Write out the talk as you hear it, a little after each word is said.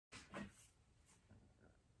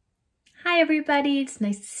everybody, it's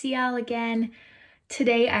nice to see y'all again.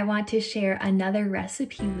 Today I want to share another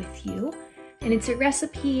recipe with you, and it's a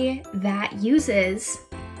recipe that uses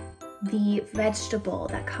the vegetable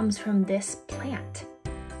that comes from this plant.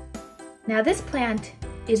 Now this plant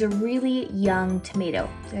is a really young tomato.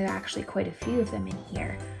 There are actually quite a few of them in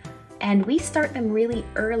here. And we start them really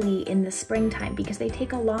early in the springtime because they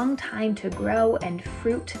take a long time to grow and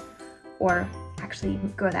fruit, or actually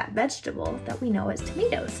grow that vegetable that we know as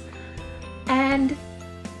tomatoes. And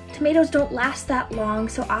tomatoes don't last that long,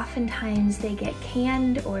 so oftentimes they get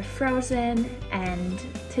canned or frozen, and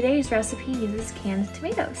today's recipe uses canned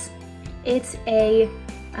tomatoes. It's a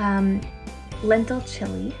lentil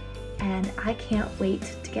chili, and I can't wait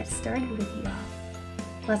to get started with you all.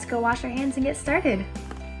 Let's go wash our hands and get started.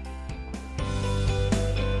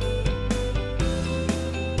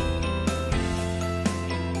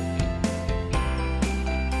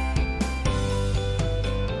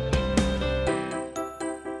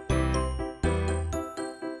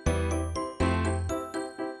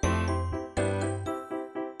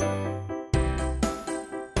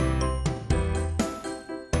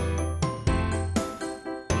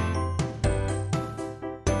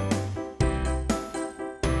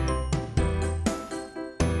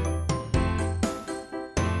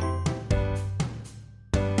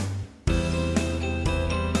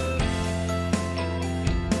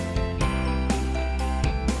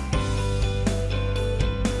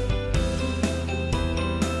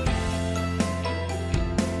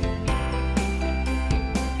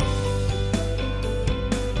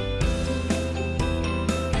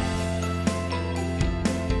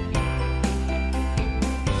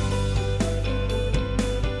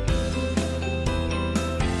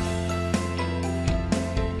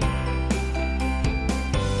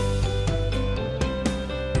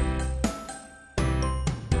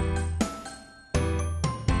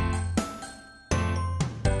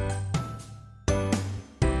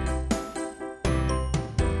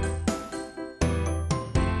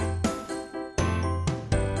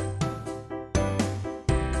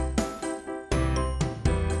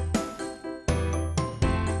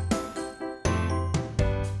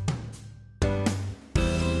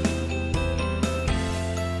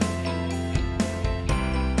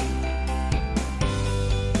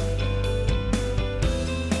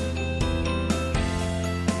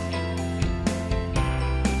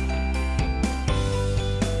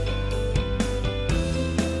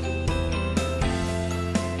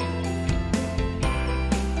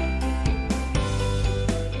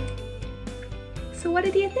 So what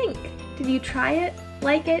did you think? Did you try it,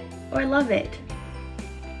 like it, or love it?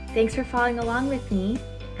 Thanks for following along with me,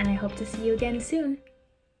 and I hope to see you again soon.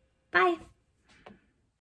 Bye!